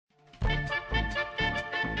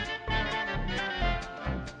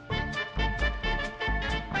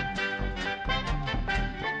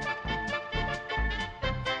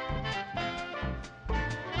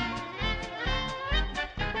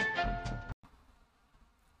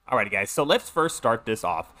Alrighty, guys, so let's first start this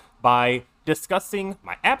off by discussing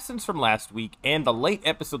my absence from last week and the late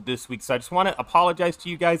episode this week. So I just want to apologize to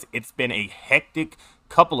you guys. It's been a hectic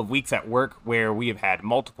couple of weeks at work where we have had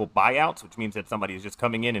multiple buyouts, which means that somebody is just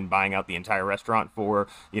coming in and buying out the entire restaurant for,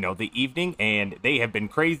 the evening, and they have been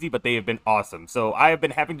crazy, but they have been awesome. So I have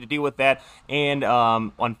been having to deal with that, and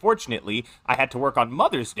unfortunately, I had to work on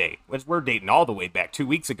Mother's Day, which we're dating all the way back 2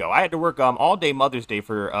 weeks ago. I had to work all day Mother's Day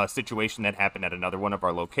for a situation that happened at another one of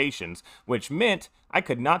our locations, which meant I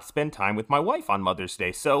could not spend time with my wife on Mother's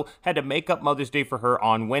Day, so had to make up Mother's Day for her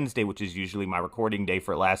on Wednesday, which is usually my recording day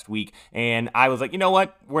for last week. And I was like, you know what?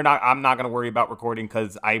 I'm not going to worry about recording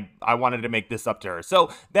because I wanted to make this up to her. So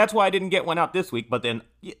that's why I didn't get one out this week. But then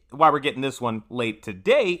why we're getting this one late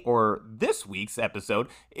today, or this week's episode,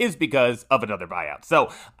 is because of another buyout.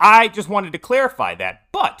 So I just wanted to clarify that.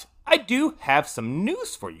 But I do have some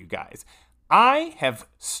news for you guys. I have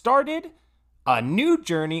started a new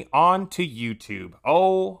journey onto YouTube.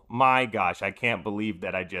 Oh my gosh, I can't believe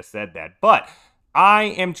that I just said that. But I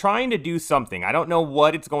am trying to do something. I don't know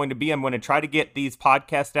what it's going to be. I'm going to try to get these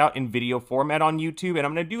podcasts out in video format on YouTube, and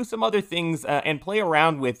I'm going to do some other things and play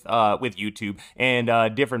around with YouTube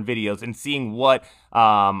and different videos and seeing what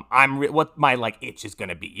what my itch is going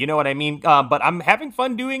to be. You know what I mean? But I'm having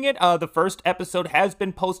fun doing it. The first episode has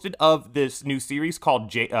been posted of this new series called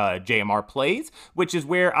JMR Plays, which is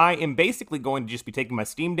where I am basically going to just be taking my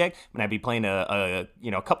Steam Deck and I'd be playing a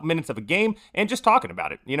couple minutes of a game and just talking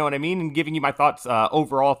about it. You know what I mean? And giving you my thoughts,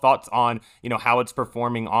 overall thoughts on, how it's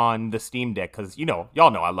performing on the Steam Deck, because,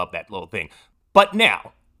 y'all know I love that little thing. But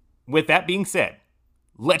now, with that being said,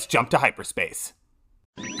 let's jump to hyperspace.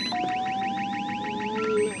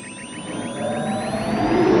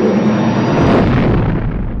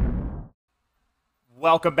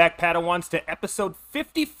 Welcome back, Padawans, to episode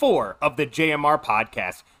 54 of the JMR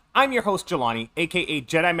podcast. I'm your host, Jelani, aka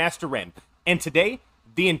Jedi Master Ren, and today,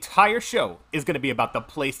 the entire show is going to be about the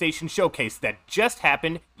PlayStation Showcase that just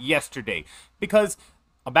happened yesterday. Because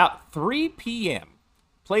about 3 p.m.,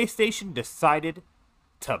 PlayStation decided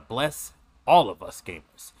to bless all of us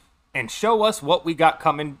gamers and show us what we got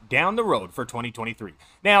coming down the road for 2023.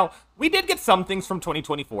 Now, we did get some things from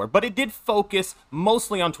 2024, but it did focus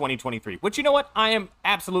mostly on 2023, which, you know what, I am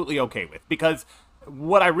absolutely okay with, because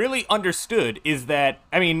what I really understood is that,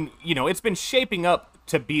 it's been shaping up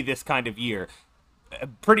to be this kind of year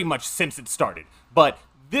pretty much since it started, but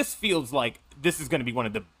this feels like this is going to be one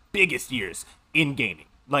of the biggest years in gaming.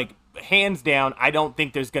 Hands down, I don't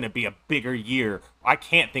think there's going to be a bigger year. I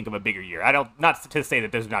can't think of a bigger year. Not to say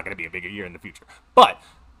that there's not going to be a bigger year in the future, but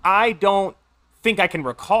I don't think I can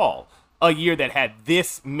recall a year that had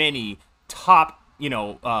this many top,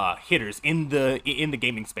 hitters in the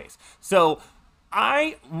gaming space. So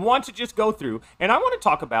I want to just go through and I want to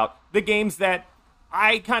talk about the games that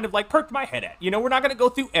I kind of perked my head at. We're not going to go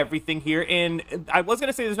through everything here, and I was going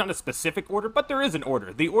to say there's not a specific order, but there is an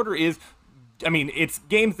order. The order is, it's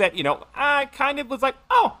games that, I kind of was like,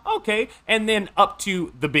 oh, okay, and then up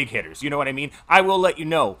to the big hitters, you know what I mean? I will let you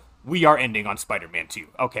know, we are ending on Spider-Man 2.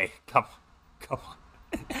 Okay, come on.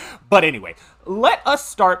 But anyway, let us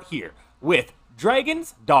start here with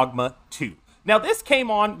Dragon's Dogma 2. Now, this came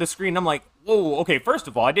on the screen, I'm like, whoa, okay, first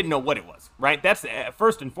of all, I didn't know what it was, right? That's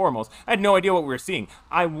first and foremost. I had no idea what we were seeing.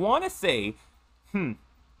 I want to say,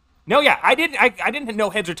 no, yeah, I didn't know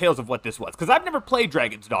heads or tails of what this was, because I've never played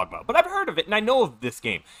Dragon's Dogma, but I've heard of it, and I know of this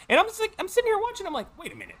game. And I'm sitting here watching, I'm like,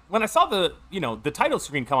 wait a minute. When I saw the title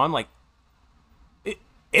screen come on, I'm like,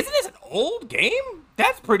 isn't this an old game?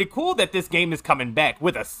 That's pretty cool that this game is coming back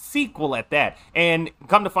with a sequel at that. And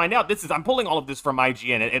come to find out, I'm pulling all of this from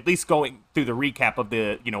IGN, at least going through the recap of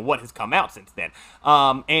the, what has come out since then.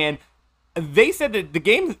 And they said that the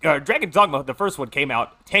game, Dragon's Dogma, the first one, came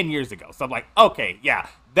out 10 years ago. So I'm like, okay, yeah,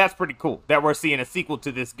 that's pretty cool that we're seeing a sequel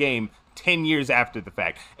to this game 10 years after the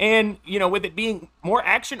fact. And, with it being more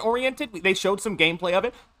action-oriented, they showed some gameplay of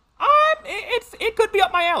it. It could be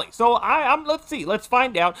up my alley. So let's see, let's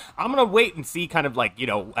find out. I'm gonna wait and see, kind of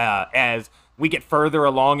as we get further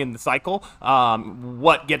along in the cycle,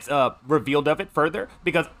 what gets revealed of it further,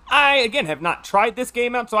 because I again have not tried this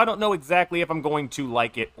game out, so I don't know exactly if I'm going to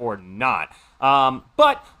like it or not.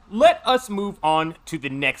 But let us move on to the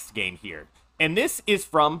next game here, and this is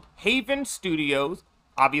from Haven Studios.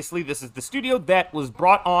 Obviously, this is the studio that was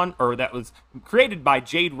brought on, or that was created by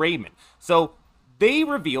Jade Raymond. So they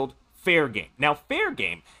revealed Fair Game. Now, Fair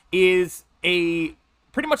Game is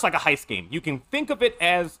pretty much like a heist game. You can think of it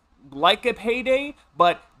as like a Payday,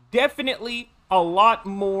 but definitely a lot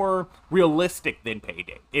more realistic than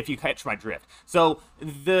Payday, if you catch my drift. So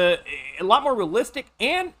a lot more realistic,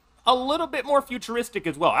 and a little bit more futuristic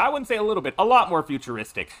as well. I wouldn't say a little bit, a lot more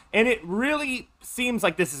futuristic. And it really seems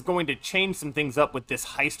like this is going to change some things up with this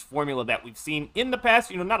heist formula that we've seen in the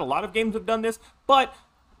past. You know, not a lot of games have done this, but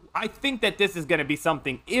I think that this is going to be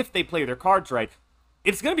something, if they play their cards right,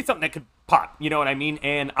 it's going to be something that could pop, you know what I mean?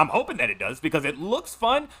 And I'm hoping that it does because it looks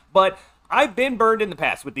fun, but I've been burned in the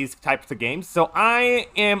past with these types of games, so I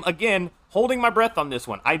am, again, holding my breath on this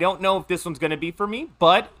one. I don't know if this one's going to be for me,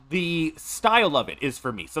 but the style of it is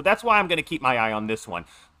for me, so that's why I'm going to keep my eye on this one.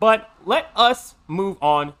 But let us move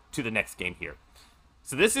on to the next game here.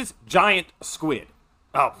 So this is Giant Squid.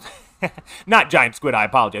 Oh, not Giant Squid, I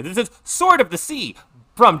apologize. This is Sword of the Sea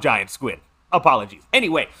from Giant Squid. Apologies.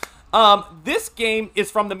 Anyway, this game is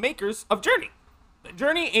from the makers of Journey.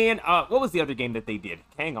 Journey and, what was the other game that they did?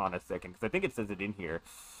 Hang on a second, because I think it says it in here.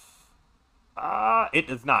 It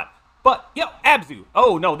does not. But, yo, Abzu.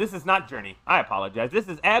 Oh, no, this is not Journey. I apologize. This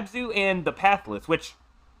is Abzu and The Pathless, which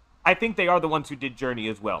I think they are the ones who did Journey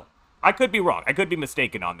as well. I could be wrong. I could be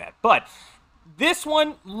mistaken on that. But this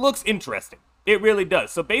one looks interesting. It really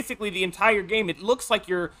does. So basically, the entire game, it looks like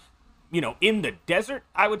you're, you know, in the desert,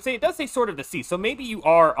 I would say. It does say Sword of the Sea, so maybe you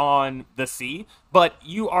are on the sea, but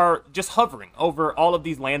you are just hovering over all of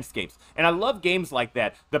these landscapes. And I love games like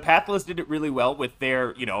that. The Pathless did it really well with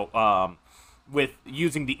their, you know, with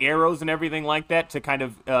using the arrows and everything like that to kind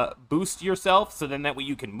of boost yourself, so then that way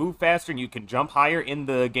you can move faster and you can jump higher in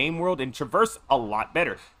the game world and traverse a lot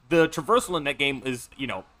better. The traversal in that game is, you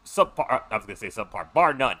know, subpar. I was going to say subpar,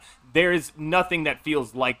 bar none. There is nothing that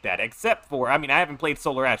feels like that, except for, I mean, I haven't played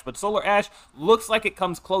Solar Ash, but Solar Ash looks like it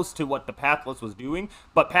comes close to what the Pathless was doing,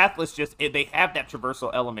 but Pathless just, they have that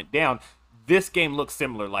traversal element down. This game looks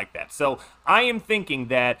similar like that. So I am thinking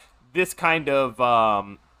that this kind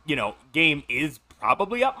of, you know, game is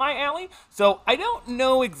probably up my alley. So I don't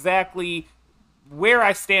know exactly where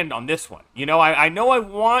I stand on this one. You know I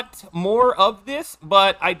want more of this,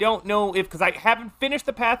 but I don't know if, because I haven't finished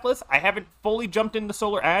the Pathless, I haven't fully jumped into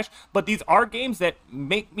Solar Ash, but these are games that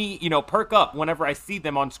make me, you know, perk up whenever I see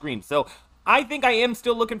them on screen. So I think I am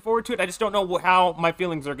still looking forward to it. I just don't know how my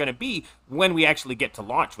feelings are going to be when we actually get to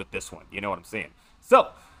launch with this one. You know what I'm saying? So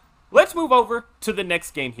let's move over to the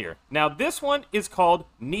next game here. Now, this one is called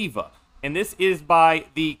Neva, and this is by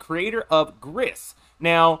the creator of Gris.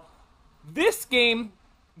 Now, this game,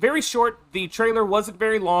 very short. The trailer wasn't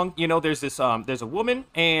very long. You know, there's this, there's a woman,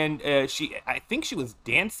 and I think she was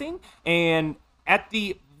dancing, and at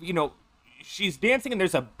the, you know, she's dancing, and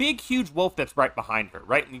there's a big, huge wolf that's right behind her,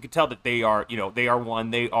 right? And you can tell that they are, you know, they are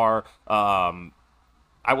one. They are,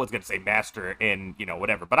 I was going to say master and, you know,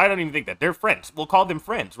 whatever, but I don't even think that. They're friends. We'll call them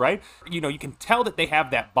friends, right? You know, you can tell that they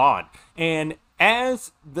have that bond. And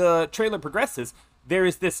as the trailer progresses, there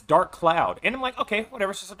is this dark cloud. And I'm like, okay,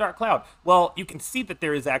 whatever, it's just a dark cloud. Well, you can see that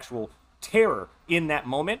there is actual terror in that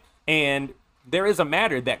moment. And there is a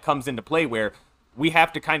matter that comes into play where we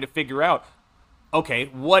have to kind of figure out, okay,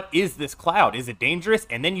 what is this cloud? Is it dangerous?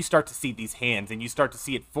 And then you start to see these hands, and you start to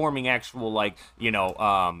see it forming actual, like, you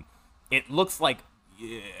know, it looks like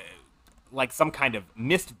some kind of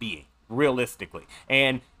mist being, realistically.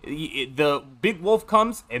 And the big wolf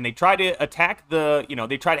comes, and they try to attack the, you know,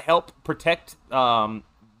 they try to help protect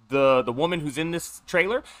the woman who's in this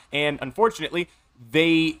trailer, and unfortunately,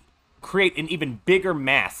 they create an even bigger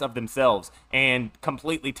mass of themselves and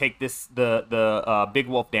completely take the big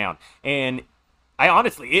wolf down. And I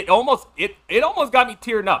honestly, it almost got me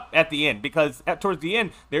tearing up at the end, because towards the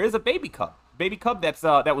end there is a baby cub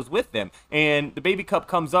that was with them, and the baby cub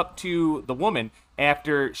comes up to the woman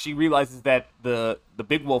after she realizes that the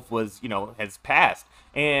big wolf was, you know, has passed,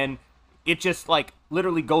 and it just like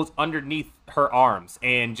literally goes underneath her arms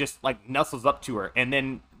and just like nuzzles up to her, and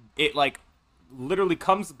then it like literally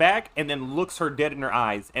comes back and then looks her dead in her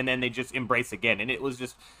eyes, and then they just embrace again. And it was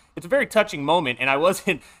just, it's a very touching moment, and I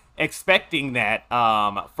wasn't expecting that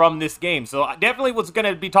from this game. So I definitely was going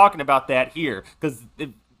to be talking about that here, because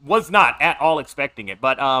it was not at all expecting it.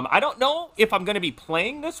 But I don't know if I'm going to be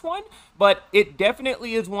playing this one, but it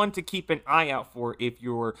definitely is one to keep an eye out for if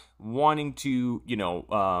you're wanting to, you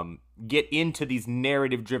know, get into these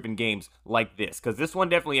narrative-driven games like this. Because this one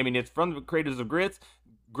definitely, I mean, it's from the creators of Gris.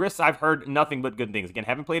 Gris, I've heard nothing but good things. Again,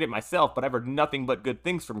 haven't played it myself, but I've heard nothing but good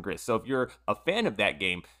things from Gris. So if you're a fan of that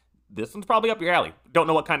game, this one's probably up your alley. Don't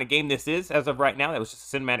know what kind of game this is as of right now. That was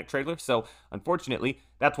just a cinematic trailer. So unfortunately,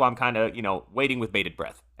 that's why I'm kind of, you know, waiting with bated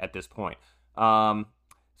breath at this point.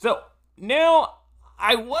 So now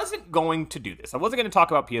I wasn't going to do this. I wasn't going to talk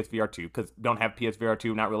about PSVR 2 because don't have PSVR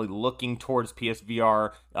 2. Not really looking towards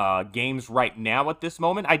PSVR games right now at this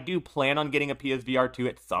moment. I do plan on getting a PSVR 2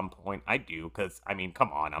 at some point. I do, because I mean,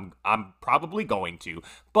 come on, I'm probably going to.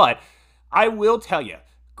 But I will tell you,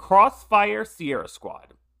 Crossfire Sierra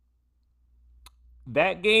Squad.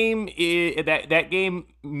 That game that game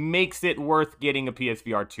makes it worth getting a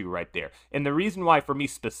PSVR 2 right there. And the reason why for me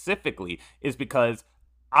specifically is because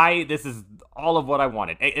this is all of what I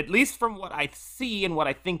wanted. At least from what I see and what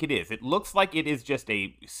I think it is. It looks like it is just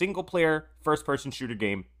a single player first person shooter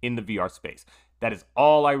game in the VR space. That is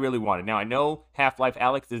all I really wanted. Now I know Half-Life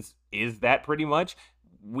Alyx is that pretty much.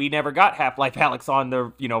 We never got Half-Life Alyx on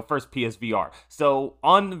the, first PSVR. So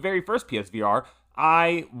on the very first PSVR,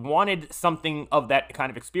 I wanted something of that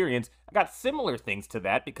kind of experience. I got similar things to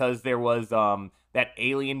that because there was that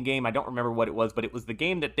Alien game. I don't remember what it was, but it was the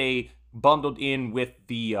game that they bundled in with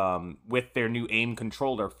the with their new aim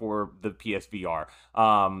controller for the PSVR.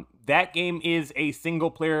 That game is a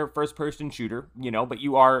single player first person shooter, but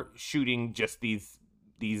you are shooting just these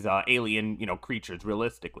alien, creatures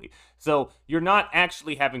realistically. So you're not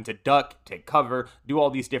actually having to duck, take cover, do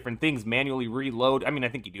all these different things, manually reload. I mean, I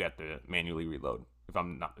think you do have to manually reload, if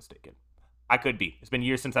I'm not mistaken. I could be. It's been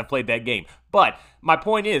years since I've played that game. But my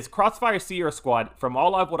point is, Crossfire Sierra Squad, from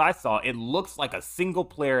all of what I saw, it looks like a single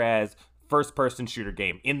player as first-person shooter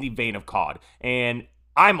game in the vein of COD. And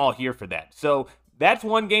I'm all here for that. So that's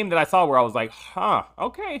one game that I saw where I was like, huh,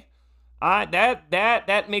 okay.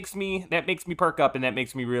 That makes me perk up, and that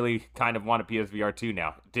makes me really kind of want a PSVR 2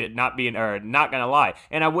 now. Not gonna lie,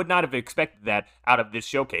 and I would not have expected that out of this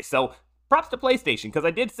showcase. So props to PlayStation, because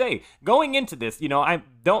I did say going into this, I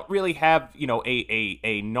don't really have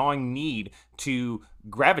a gnawing need to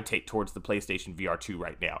gravitate towards the PlayStation VR 2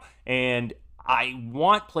 right now, and I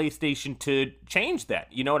want PlayStation to change that.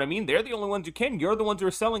 You know what I mean? They're the only ones who can. You're the ones who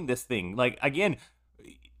are selling this thing. Like, again,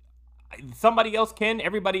 somebody else can,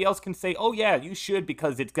 everybody else can say, oh yeah, you should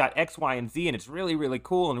because it's got X, Y, and Z and it's really, really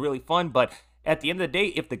cool and really fun. But at the end of the day,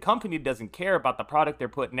 if the company doesn't care about the product they're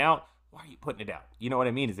putting out, why are you putting it out? You know what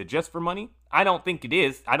I mean? Is it just for money? I don't think it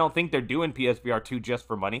is. I don't think they're doing PSVR 2 just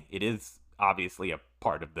for money. It is obviously a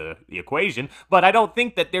part of the equation, but I don't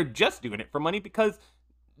think that they're just doing it for money because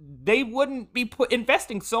they wouldn't be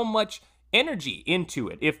investing so much energy into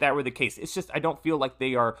it if that were the case. It's just I don't feel like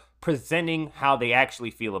they are presenting how they actually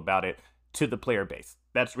feel about it to the player base.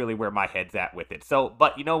 That's really where my head's at with it. So,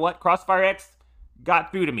 but you know what? Crossfire X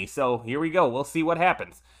got through to me. So here we go. We'll see what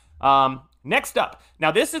happens. Next up.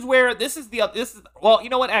 Now this is well, you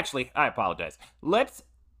know what? Actually, I apologize. Let's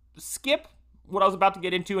skip what I was about to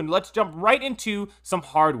get into and let's jump right into some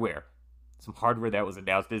hardware. Some hardware that was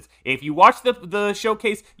announced. If you watch the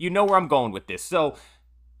showcase, you know where I'm going with this. So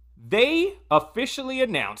they officially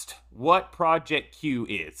announced what Project Q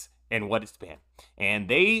is and what it's been. And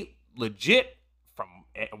they legit, from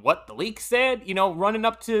what the leak said, running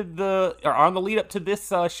up to on the lead up to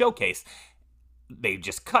this showcase, they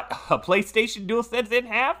just cut a PlayStation DualSense in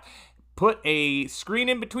half, put a screen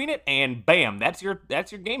in between it, and bam, that's your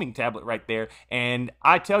gaming tablet right there. And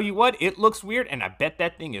I tell you what, it looks weird, and I bet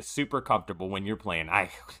that thing is super comfortable when you're playing.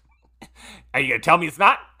 Are you going to tell me it's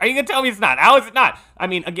not? Are you going to tell me it's not? How is it not? I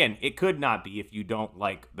mean, again, it could not be if you don't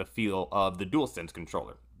like the feel of the DualSense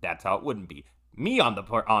controller. That's how it wouldn't be. Me, on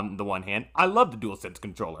the one hand, I love the DualSense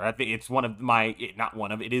controller. I think it's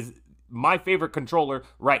it is my favorite controller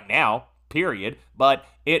right now, period. But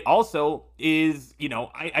it also is,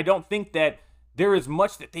 I don't think that there is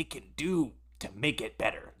much that they can do to make it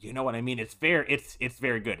better. You know what I mean? It's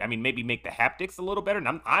very good. I mean, maybe make the haptics a little better.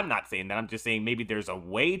 And I'm not saying that. I'm just saying maybe there's a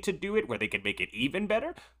way to do it where they could make it even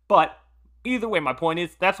better. But either way, my point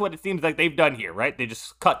is that's what it seems like they've done here, right? They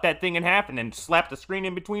just cut that thing in half and then slap the screen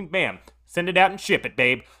in between. Bam. Send it out and ship it,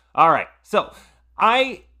 babe. All right. So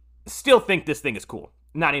I still think this thing is cool.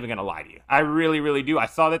 Not even going to lie to you. I really, really do. I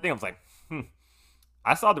saw that thing. I was like,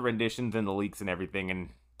 I saw the renditions and the leaks and everything, and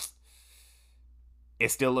it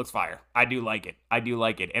still looks fire. I do like it.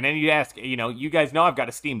 And then you ask, you guys know I've got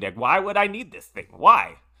a Steam Deck. Why would I need this thing?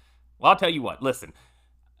 Why? Well, I'll tell you what. Listen,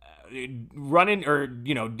 running or,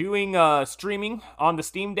 doing streaming on the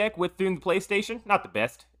Steam Deck through the PlayStation, not the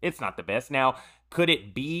best. It's not the best. Now, could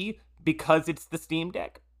it be because it's the Steam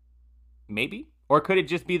Deck? Maybe. Or could it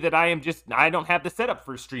just be that I don't have the setup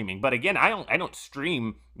for streaming? But again, I don't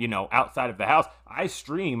stream, outside of the house. I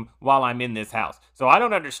stream while I'm in this house. So I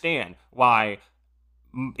don't understand why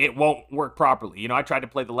it won't work properly. I tried to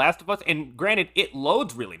play The Last of Us, and granted, it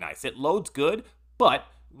loads really nice. It loads good, but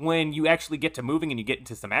when you actually get to moving and you get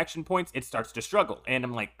into some action points, it starts to struggle. And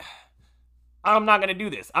I'm like, I'm not going to do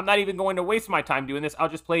this. I'm not even going to waste my time doing this. I'll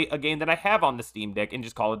just play a game that I have on the Steam Deck and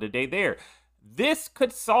just call it a day there. This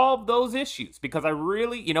could solve those issues because I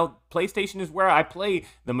really, PlayStation is where I play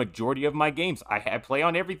the majority of my games. I play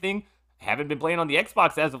on everything. Haven't been playing on the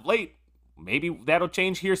Xbox as of late. maybe that'll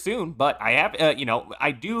change here soon. But I have,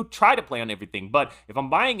 I do try to play on everything. But if I'm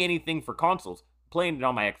buying anything for consoles, playing it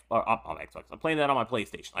on my Xbox. I'm playing that on my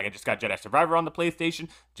PlayStation. Like I just got Jedi Survivor on the PlayStation.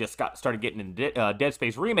 Just started getting into Dead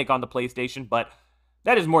Space Remake on the PlayStation. But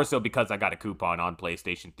that is more so because I got a coupon on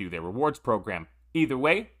PlayStation through their rewards program. Either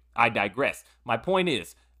way, I digress. My point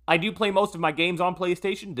is, I do play most of my games on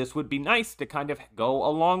PlayStation. This would be nice to kind of go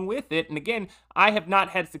along with it. And again, I have not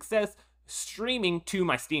had success streaming to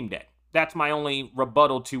my Steam Deck. That's my only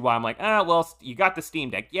rebuttal to why I'm like, well, you got the Steam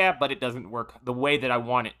Deck, yeah, but it doesn't work the way that I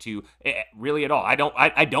want it to, really at all.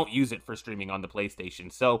 I don't use it for streaming on the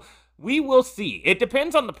PlayStation, so we will see. It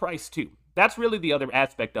depends on the price too. That's really the other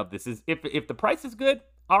aspect of this. Is if the price is good,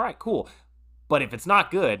 all right, cool. But if it's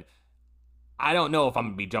not good, I don't know if I'm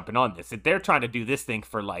gonna be jumping on this. If they're trying to do this thing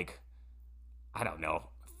for like, I don't know,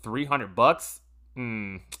 $300, I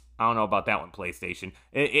don't know about that one, PlayStation.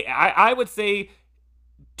 I would say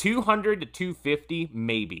 200 to 250,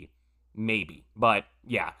 maybe. But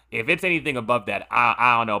yeah, if it's anything above that,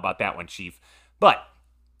 I don't know about that one, Chief. But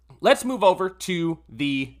let's move over to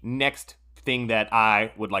the next thing that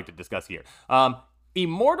I would like to discuss here.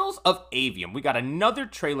 Immortals of Avium. We got another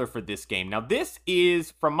trailer for this game. Now, this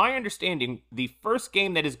is, from my understanding, the first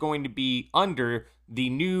game that is going to be under the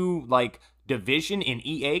new, division in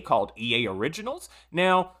EA called EA Originals.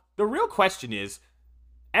 Now, the real question is,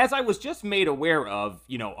 as I was just made aware of,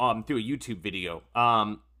 through a YouTube video,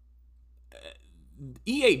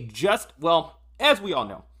 EA as we all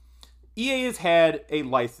know, EA has had a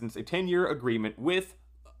license, a 10-year agreement with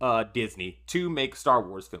Disney to make Star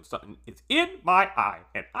Wars films. Something is in my eye,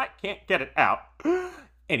 and I can't get it out.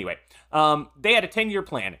 Anyway, they had a 10-year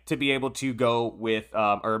plan to be able to go with,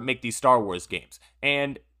 or make these Star Wars games.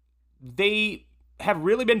 And they have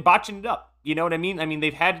really been botching it up. You know what I mean? I mean,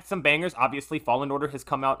 they've had some bangers. Obviously, Fallen Order has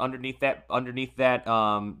come out underneath that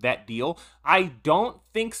deal. I don't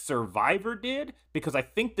think Survivor did, because I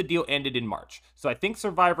think the deal ended in March. So I think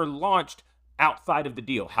Survivor launched outside of the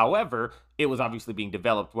deal. However, it was obviously being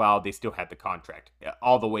developed while they still had the contract.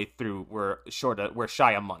 All the way through, we're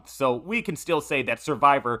shy a month. So we can still say that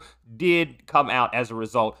Survivor did come out as a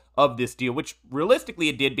result of this deal, which realistically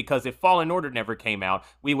it did, because if Fallen Order never came out,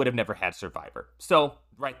 we would have never had Survivor. So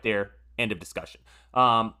right there, end of discussion.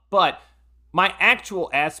 But my actual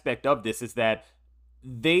aspect of this is that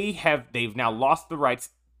they've now lost the rights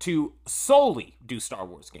to solely do Star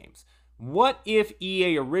Wars games. What if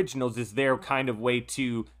EA Originals is their kind of way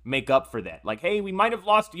to make up for that? Like, hey, we might have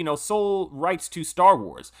lost, sole rights to Star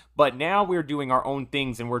Wars, but now we're doing our own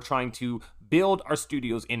things and we're trying to build our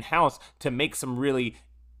studios in-house to make some really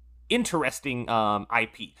interesting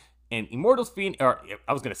IP. And Immortals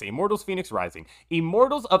Phoenix Rising.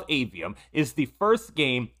 Immortals of Avium is the first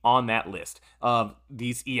game on that list of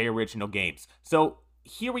these EA original games. So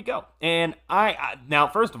here we go. And now,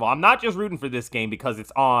 first of all, I'm not just rooting for this game because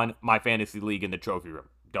it's on my fantasy league in the trophy room.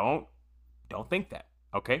 Don't think that,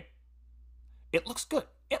 okay? It looks good.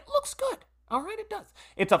 It looks good. All right, it does.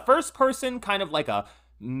 It's a first person, kind of like a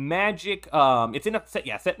magic, it's set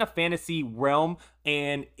in a fantasy realm,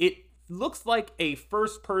 and it looks like a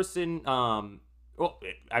first-person, I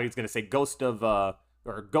was going to say Ghostwire.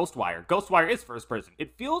 Ghostwire is first-person.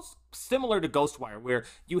 It feels similar to Ghostwire, where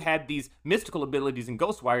you had these mystical abilities in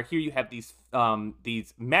Ghostwire. Here you have these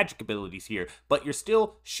magic abilities here, but you're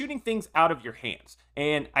still shooting things out of your hands.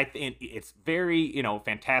 And I think it's very,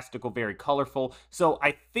 fantastical, very colorful. So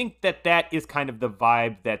I think that is kind of the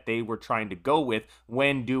vibe that they were trying to go with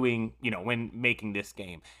when doing, when making this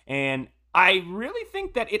game. And I really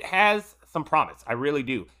think that it has some promise. I really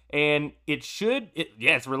do. And it's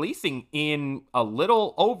releasing in a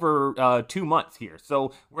little over 2 months here.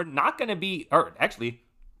 So we're not going to be, or actually,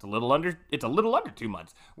 it's a little under 2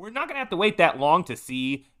 months. We're not going to have to wait that long to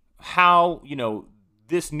see how,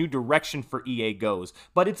 this new direction for EA goes.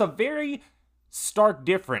 But it's a very stark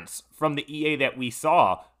difference from the EA that we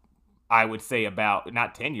saw, I would say, about,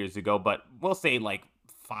 not 10 years ago, but we'll say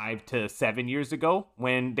 5 to 7 years ago,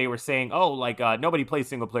 when they were saying, nobody plays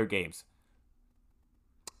single-player games.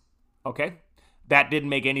 Okay, that didn't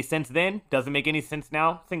make any sense then, doesn't make any sense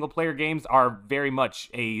now. Single-player games are very much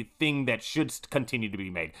a thing that should continue to be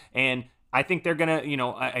made. And I think they're gonna,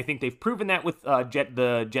 I think they've proven that with the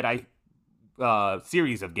Jedi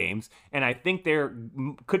series of games, and I think they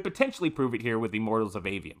could potentially prove it here with Immortals of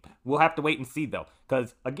Avium. We'll have to wait and see, though,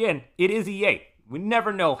 because, again, it is EA. We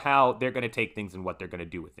never know how they're going to take things and what they're going to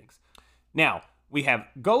do with things. Now, we have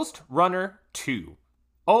Ghost Runner 2.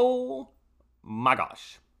 Oh my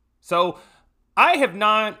gosh. So, I have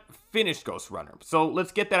not finished Ghost Runner, so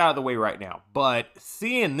let's get that out of the way right now. But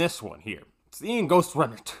seeing this one here, seeing Ghost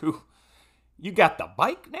Runner 2, You got the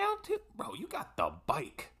bike now, too? Bro, you got the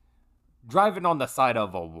bike. Driving on the side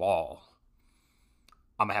of a wall.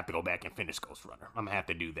 I'm going to have to go back and finish Ghost Runner. I'm going to have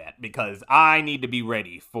to do that because I need to be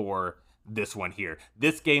ready for this one here.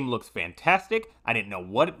 This game looks fantastic. I didn't know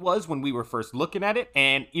what it was when we were first looking at it.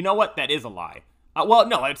 And you know what? That is a lie. Well,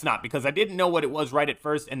 no, it's not because I didn't know what it was right at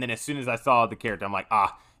first. And then as soon as I saw the character, I'm like,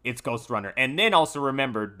 it's Ghost Runner. And then also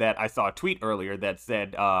remembered that I saw a tweet earlier that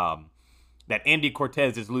said that Andy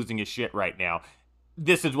Cortez is losing his shit right now.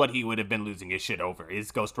 This is what he would have been losing his shit over,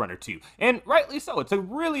 is Ghost Runner 2. And rightly so. It's a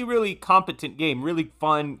really, really competent game, really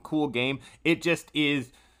fun, cool game. It just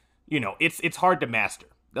is, it's hard to master.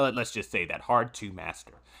 Let's just say that, hard to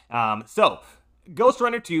master. So, Ghost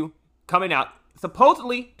Runner 2 coming out,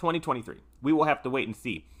 supposedly 2023. We will have to wait and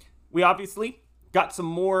see. We obviously got some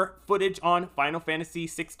more footage on Final Fantasy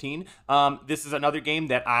 16. This is another game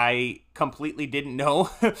that I completely didn't know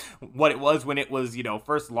what it was when it was,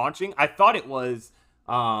 first launching. I thought it was...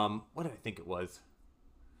 what did I think it was?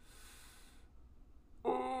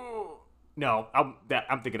 No,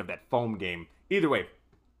 I'm thinking of that foam game. Either way,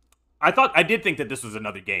 I did think that this was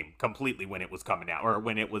another game completely when it was coming out, or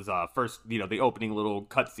when it was first, the opening little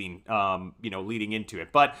cutscene, leading into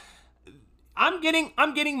it. But I'm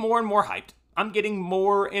getting more and more hyped. I'm getting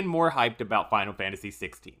more and more hyped about Final Fantasy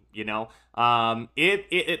 16.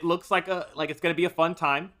 It looks like it's gonna be a fun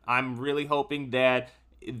time. I'm really hoping that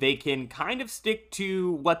they can kind of stick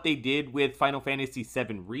to what they did with Final Fantasy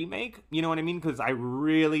VII Remake, you know what I mean? Because I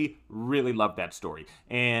really, really love that story.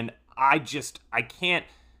 And I can't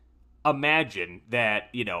imagine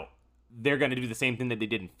that, they're going to do the same thing that they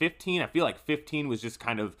did in 15. I feel like 15 was just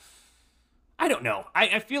kind of, I don't know.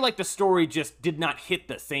 I feel like the story just did not hit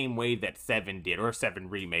the same way that 7 did, or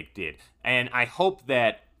 7 Remake did. And I hope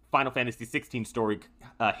that Final Fantasy 16 story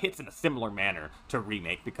hits in a similar manner to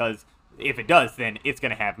Remake, because if it does, then it's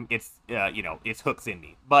going to have its hooks in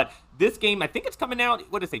me. But this game, I think it's coming out,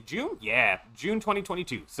 what did I say, June? Yeah, June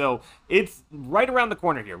 2022. So it's right around the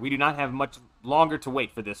corner here. We do not have much longer to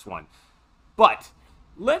wait for this one. But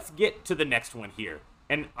let's get to the next one here.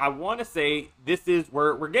 And I want to say this is,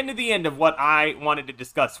 we're getting to the end of what I wanted to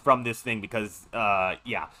discuss from this thing because,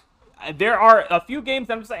 yeah. There are a few games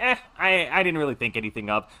that I'm just like, I didn't really think anything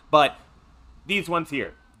of. But these ones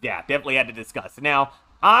here, yeah, definitely had to discuss. Now,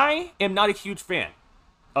 I am not a huge fan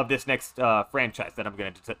of this next franchise that I'm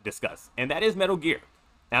going to discuss, and that is Metal Gear.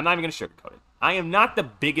 Now, I'm not even going to sugarcoat it. I am not the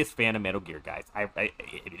biggest fan of Metal Gear, guys.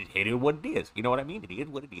 It is what it is. You know what I mean? It is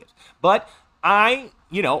what it is. But I,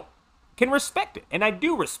 can respect it, and I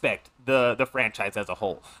do respect the franchise as a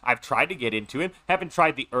whole. I've tried to get into it. Haven't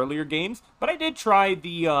tried the earlier games, but I did try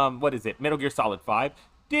the, Metal Gear Solid 5.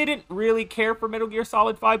 Didn't really care for Metal Gear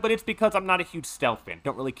Solid 5, but it's because I'm not a huge stealth fan.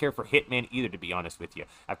 Don't really care for Hitman either, to be honest with you.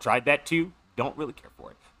 I've tried that too. Don't really care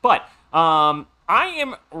for it. But I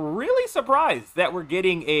am really surprised that we're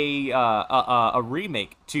getting a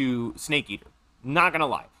remake to Snake Eater. Not gonna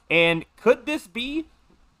lie. And could this be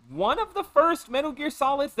one of the first Metal Gear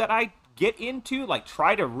Solids that I get into, like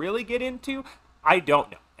try to really get into? I don't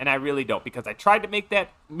know. And I really don't, because I tried to make that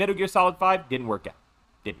Metal Gear Solid 5. Didn't work out.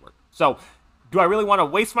 Didn't work. So, do I really want to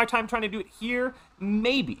waste my time trying to do it here?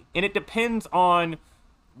 Maybe. And it depends on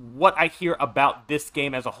what I hear about this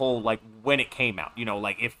game as a whole, like when it came out.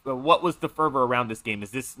 Like what was the fervor around this game?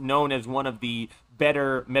 Is this known as one of the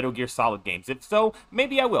better Metal Gear Solid games? If so,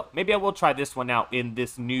 maybe I will. Maybe I will try this one out in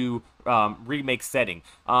this new remake setting.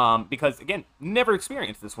 Because, again, never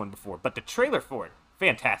experienced this one before. But the trailer for it,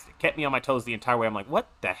 fantastic. Kept me on my toes the entire way. I'm like, what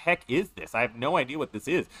the heck is this? I have no idea what this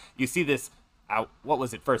is. You see this... what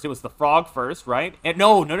was it first? It was the frog first, right? And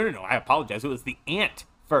no. I apologize. It was the ant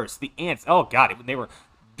first. The ants. Oh, God. They were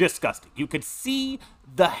disgusting. You could see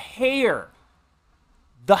the hair.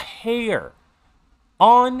 The hair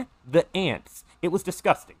on the ants. It was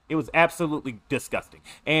disgusting. It was absolutely disgusting.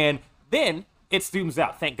 And then it zooms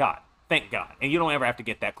out. Thank God. Thank God. And you don't ever have to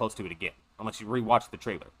get that close to it again. Unless you rewatch the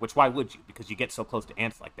trailer. Which, why would you? Because you get so close to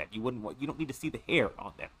ants like that. You don't need to see the hair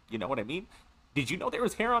on them. You know what I mean? Did you know there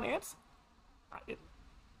was hair on ants? I didn't.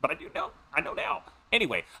 But I do know. I know now.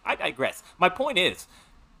 Anyway, I digress. My point is,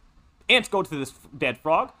 ants go to this dead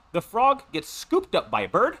frog. The frog gets scooped up by a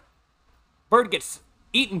bird. Bird gets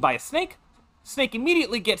eaten by a snake. Snake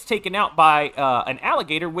immediately gets taken out by an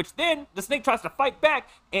alligator, which then the snake tries to fight back,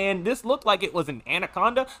 and this looked like it was an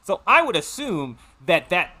anaconda. So I would assume that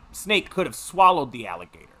that snake could have swallowed the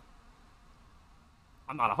alligator.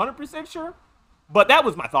 I'm not 100% sure, but that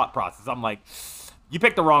was my thought process. I'm like... You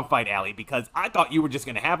picked the wrong fight, Allie, because I thought you were just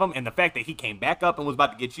going to have him, and the fact that he came back up and was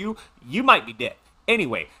about to get you, you might be dead.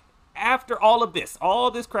 Anyway, after all this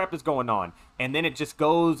crap is going on, and then it just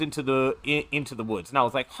goes into the woods. And I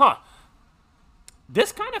was like,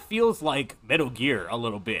 this kind of feels like Metal Gear a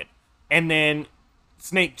little bit. And then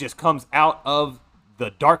Snake just comes out of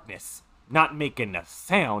the darkness, not making a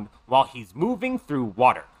sound while he's moving through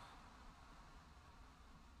water.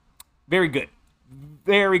 Very good.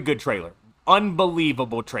 Very good trailer.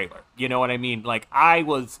 Unbelievable trailer. You know what I mean? Like, I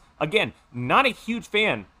was, again, not a huge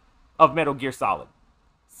fan of Metal Gear Solid.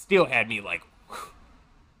 Still had me like,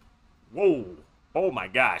 whoa, oh my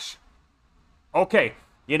gosh. Okay,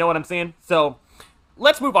 you know what I'm saying? So,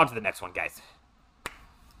 let's move on to the next one, guys.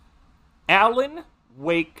 Alan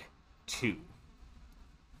Wake 2.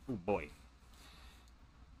 Oh boy.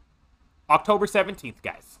 October 17th,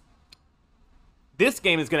 guys. This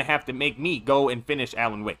game is going to have to make me go and finish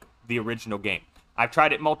Alan Wake, the original game. I've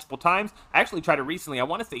tried it multiple times. I actually tried it recently. I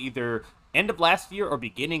want to say either end of last year or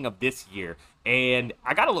beginning of this year. And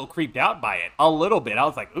I got a little creeped out by it. A little bit. I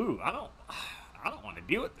was like, ooh, I don't want to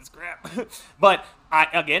deal with this crap. But,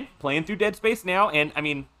 again, playing through Dead Space now. And, I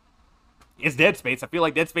mean, it's Dead Space. I feel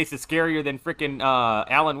like Dead Space is scarier than freaking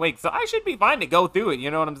Alan Wake. So I should be fine to go through it.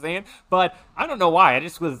 You know what I'm saying? But I don't know why. I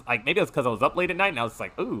just was like, maybe it was because I was up late at night. And I was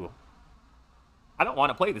like, ooh, I don't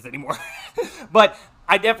want to play this anymore. But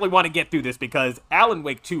I definitely want to get through this because Alan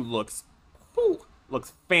Wake 2 looks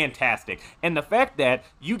fantastic. And the fact that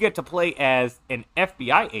you get to play as an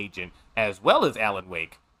FBI agent as well as Alan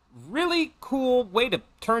Wake, really cool way to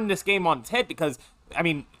turn this game on its head because, I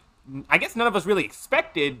mean, I guess none of us really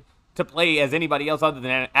expected to play as anybody else other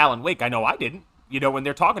than Alan Wake. I know I didn't. You know, when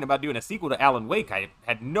they're talking about doing a sequel to Alan Wake, I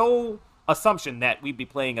had no assumption that we'd be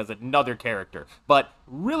playing as another character, but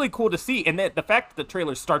really cool to see. And that the fact that the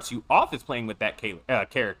trailer starts you off as playing with that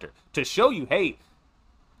character to show you, hey,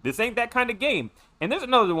 this ain't that kind of game. And there's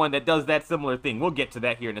another one that does that similar thing. We'll get to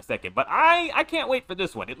that here in a second, but I can't wait for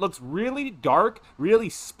this one. It looks really dark, really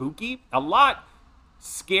spooky, a lot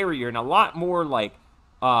scarier and a lot more like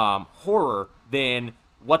horror than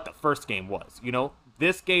what the first game was. You know,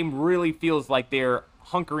 this game really feels like they're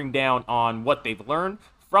hunkering down on what they've learned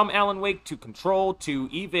from Alan Wake to Control to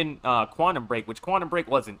even Quantum Break, which Quantum Break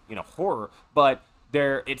wasn't, you know, horror, but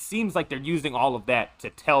it seems like they're using all of that to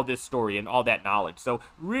tell this story and all that knowledge. So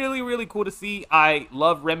really, really cool to see. I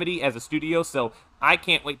love Remedy as a studio, so I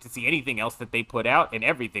can't wait to see anything else that they put out and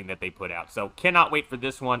everything that they put out. So cannot wait for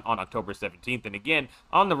this one on October 17th. And again,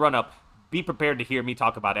 on the run-up, be prepared to hear me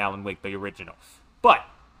talk about Alan Wake, the original. But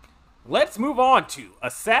let's move on to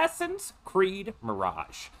Assassin's Creed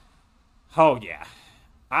Mirage. Oh, yeah.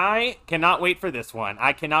 I cannot wait for this one.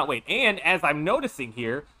 I cannot wait. And as I'm noticing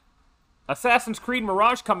here, Assassin's Creed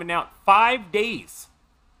Mirage coming out 5 days.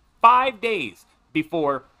 5 days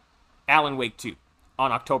before Alan Wake 2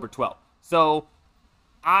 on October 12th. So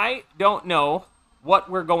I don't know what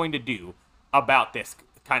we're going to do about this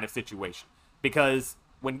kind of situation. Because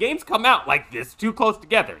when games come out like this, too close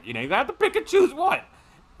together, you know, you have to pick and choose one.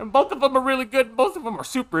 And both of them are really good. Both of them are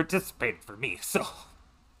super anticipated for me. So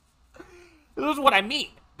this is what I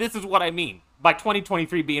mean. This is what I mean by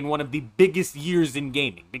 2023 being one of the biggest years in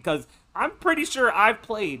gaming. Because I'm pretty sure I've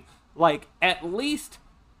played, like, at least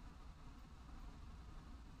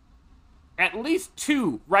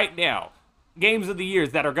 2 right now games of the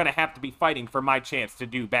years that are going to have to be fighting for my chance to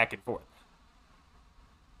do back and forth.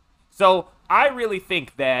 So I really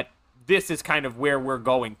think that this is kind of where we're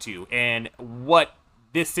going to, and what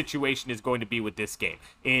this situation is going to be with this game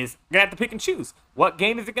is I'm going to have to pick and choose. What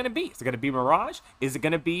game is it going to be? Is it going to be Mirage? Is it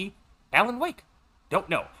going to be Alan Wake? Don't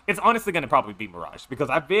know. It's honestly going to probably be Mirage because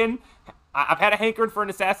I've had a hankering for an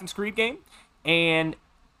Assassin's Creed game, and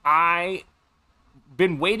I've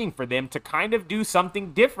been waiting for them to kind of do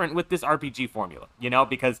something different with this RPG formula, you know,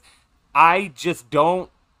 because I just don't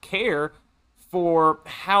care for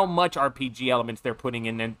how much RPG elements they're putting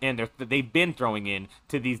in and they've been throwing in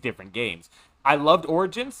to these different games. I loved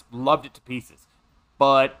Origins, loved it to pieces,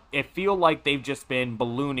 but it feel like they've just been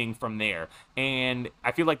ballooning from there, and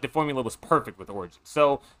I feel like the formula was perfect with Origins.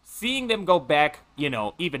 So seeing them go back, you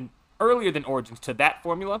know, even earlier than Origins to that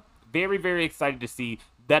formula, very, very excited to see.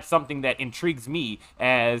 That's something that intrigues me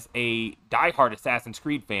as a diehard Assassin's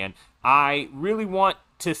Creed fan. I really want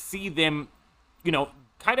to see them, you know,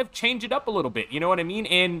 kind of change it up a little bit, you know what I mean?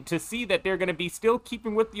 And to see that they're going to be still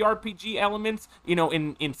keeping with the RPG elements, you know,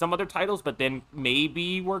 in some other titles, but then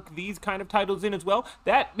maybe work these kind of titles in as well,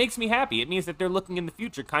 that makes me happy. It means that they're looking in the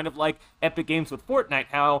future, kind of like Epic Games with Fortnite,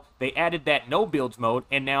 how they added that no builds mode,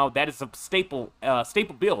 and now that is a staple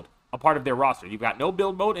build, a part of their roster. You've got no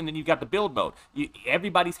build mode, and then you've got the build mode.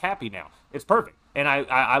 Everybody's happy now. It's perfect. And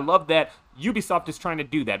I love that Ubisoft is trying to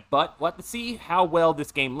do that. But we'll have to see how well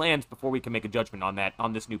this game lands before we can make a judgment on that,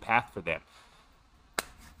 on this new path for them.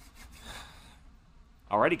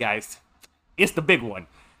 Alrighty, guys. It's the big one.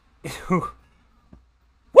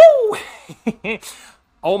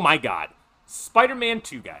 Oh my god. Spider-Man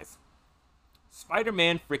 2, guys.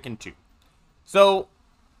 Spider-Man frickin' 2. So,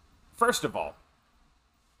 first of all,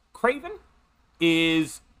 Kraven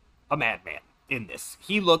is a madman in this.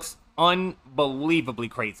 He looks unbelievably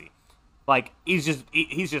crazy. Like, he's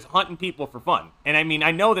just hunting people for fun. And I mean,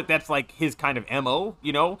 I know that that's like his kind of MO,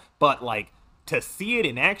 you know, but like to see it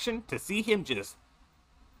in action, to see him just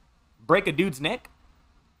break a dude's neck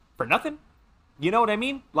for nothing, you know what I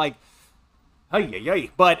mean? Like,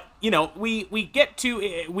 but you know, we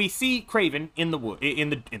see Kraven in the woods,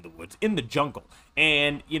 in the jungle,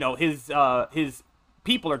 and you know his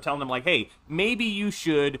people are telling him like, hey, maybe you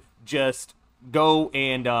should just go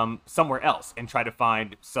and somewhere else and try to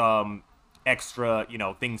find some extra, you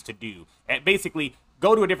know, things to do. And basically,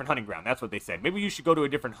 go to a different hunting ground. That's what they said. Maybe you should go to a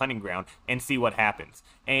different hunting ground and see what happens.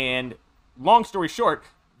 And long story short,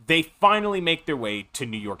 they finally make their way to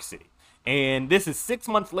New York City. And this is 6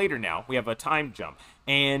 months later now. We have a time jump.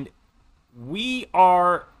 And we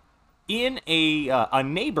are in a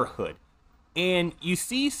neighborhood. And you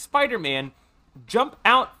see Spider-Man jump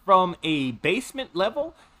out from a basement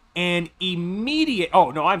level and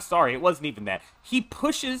oh, no, I'm sorry. It wasn't even that. He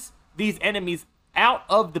pushes these enemies out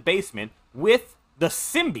of the basement with the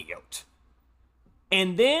symbiote.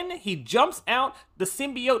 And then he jumps out. The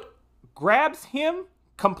symbiote grabs him,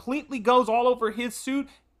 completely goes all over his suit,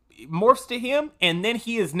 morphs to him, and then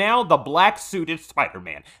he is now the black-suited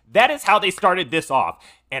Spider-Man. That is how they started this off.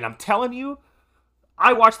 And I'm telling you,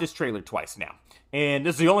 I watched this trailer twice now. And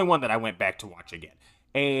this is the only one that I went back to watch again.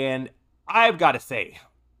 And I've got to say,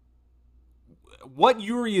 what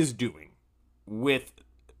Yuri is doing with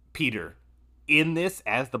Peter in this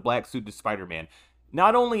as the black-suited Spider-Man,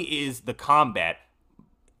 not only is the combat,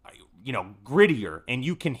 you know, grittier, and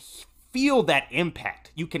you can feel that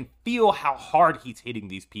impact. You can feel how hard he's hitting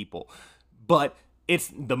these people. But it's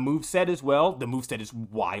the moveset as well. The moveset is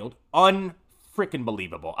wild. Unfreaking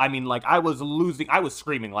believable. I mean, like, I was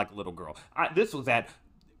screaming like a little girl. This was at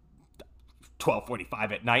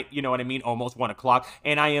 12:45 at night, you know what I mean? Almost 1 o'clock.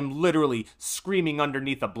 And I am literally screaming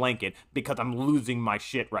underneath a blanket because I'm losing my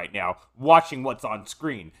shit right now, watching what's on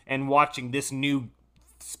screen and watching this new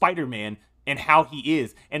Spider-Man and how he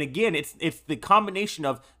is. And again, it's the combination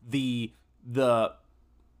of the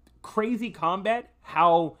crazy combat,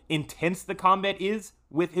 how intense the combat is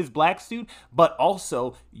with his black suit, but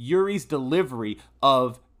also Yuri's delivery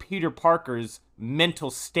of Peter Parker's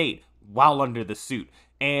mental state while under the suit.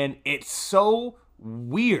 And it's so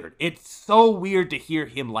weird. It's so weird to hear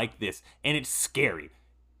him like this, and it's scary.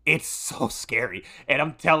 It's so scary. And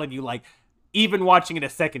I'm telling you, like, even watching it a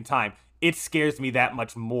second time, it scares me that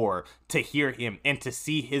much more to hear him and to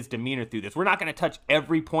see his demeanor through this. We're not going to touch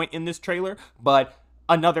every point in this trailer, but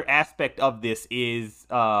another aspect of this is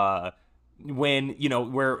when, you know,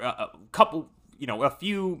 we're a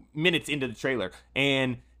few minutes into the trailer,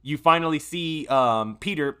 and you finally see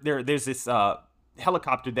Peter. There's this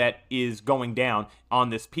helicopter that is going down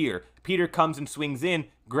on this pier. Peter comes and swings in,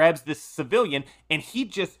 grabs this civilian, and he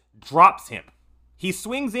just drops him. He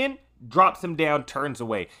swings in, drops him down, turns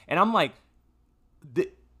away. And I'm like,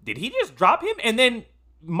 did he just drop him? And then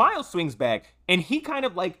Miles swings back, and he kind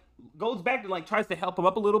of like goes back and like tries to help him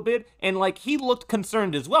up a little bit, and like he looked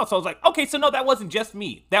concerned as well. So I was like, okay, so no, that wasn't just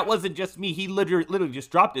me. That wasn't just me. He literally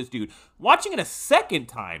just dropped this dude. Watching it a second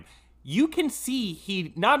time, you can see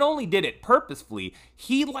he not only did it purposefully,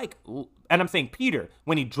 and I'm saying Peter,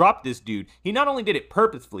 when he dropped this dude, he not only did it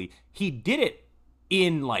purposefully, he did it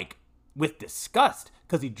in like with disgust,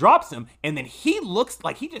 because he drops him and then he looks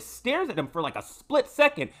like he just stares at him for like a split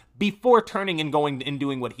second before turning and going and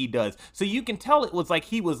doing what he does. So you can tell it was like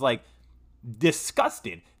he was like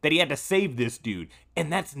disgusted that he had to save this dude,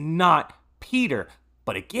 and that's not Peter.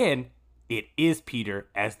 But again, it is Peter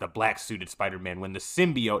as the black-suited Spider-Man when the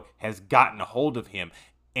symbiote has gotten a hold of him.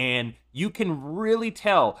 And you can really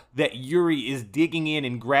tell that Yuri is digging in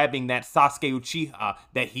and grabbing that Sasuke Uchiha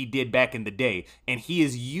that he did back in the day. And he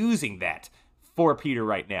is using that for Peter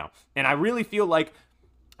right now. And I really feel like,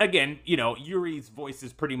 again, you know, Yuri's voice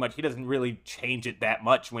is pretty much, he doesn't really change it that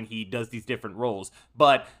much when he does these different roles.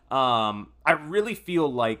 But I really feel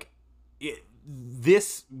like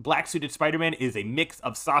this black-suited Spider-Man is a mix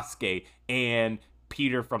of Sasuke and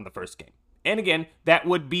Peter from the first game. And again, that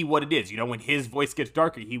would be what it is. You know, when his voice gets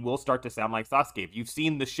darker, he will start to sound like Sasuke. If you've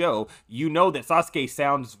seen the show, you know that Sasuke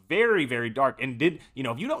sounds very, very dark. And if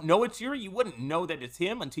you don't know it's Yuri, you wouldn't know that it's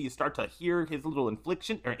him until you start to hear his little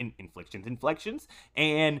inflections.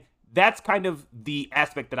 And that's kind of the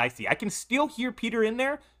aspect that I see. I can still hear Peter in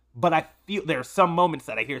there, but I feel there are some moments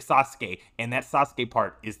that I hear Sasuke, and that Sasuke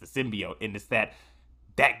part is the symbiote, and it's that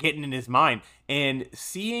getting in his mind and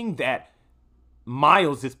seeing that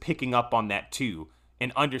Miles is picking up on that too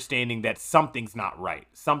and understanding that something's not right.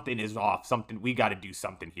 Something is off. We got to do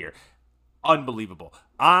something here. Unbelievable.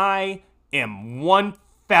 I am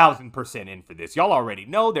 1000% in for this. Y'all already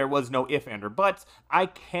know there was no if and or buts. I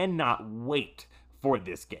cannot wait for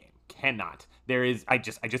this game. Cannot. I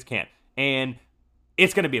just can't. And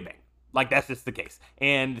it's going to be a bang. Like, that's just the case.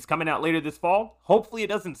 And it's coming out later this fall. Hopefully it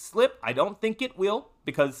doesn't slip. I don't think it will,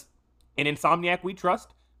 because in Insomniac we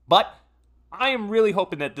trust. But I am really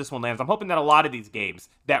hoping that this one lands. I'm hoping that a lot of these games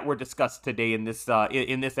that were discussed today in this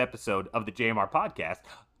episode of the JMR podcast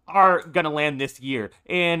are going to land this year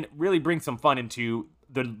and really bring some fun into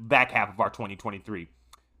the back half of our 2023.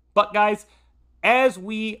 But guys, as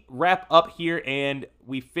we wrap up here and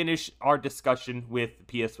we finish our discussion with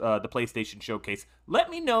the PlayStation Showcase, let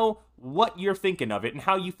me know what you're thinking of it and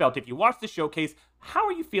how you felt. If you watched the showcase, how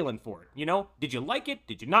are you feeling for it? You know, did you like it?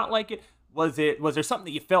 Did you not like it? Was there something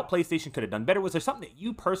that you felt PlayStation could have done better? Was there something that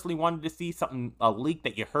you personally wanted to see, a leak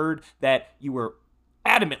that you heard that you were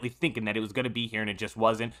adamantly thinking that it was going to be here and it just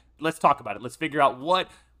wasn't? Let's talk about it. Let's figure out what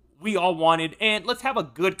we all wanted, and let's have a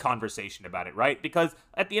good conversation about it, right? Because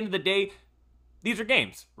at the end of the day, these are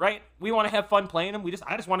games, right? We want to have fun playing them.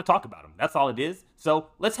 I just want to talk about them. That's all it is. So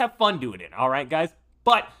let's have fun doing it, all right, guys?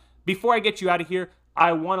 But before I get you out of here,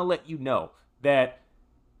 I want to let you know that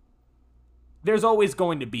there's always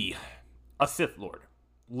going to be a Sith Lord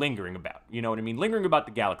lingering about. You know what I mean? Lingering about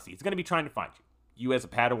the galaxy. He's going to be trying to find you. You as a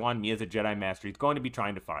Padawan, me as a Jedi Master. He's going to be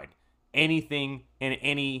trying to find anything and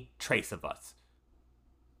any trace of us.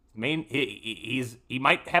 He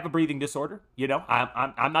might have a breathing disorder. You know,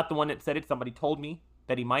 I'm not the one that said it. Somebody told me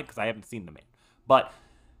that he might, because I haven't seen the man. But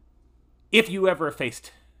if you ever are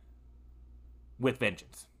faced with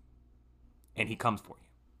vengeance and he comes for you,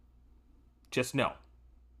 just know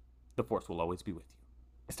the Force will always be with you.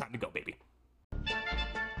 It's time to go, baby.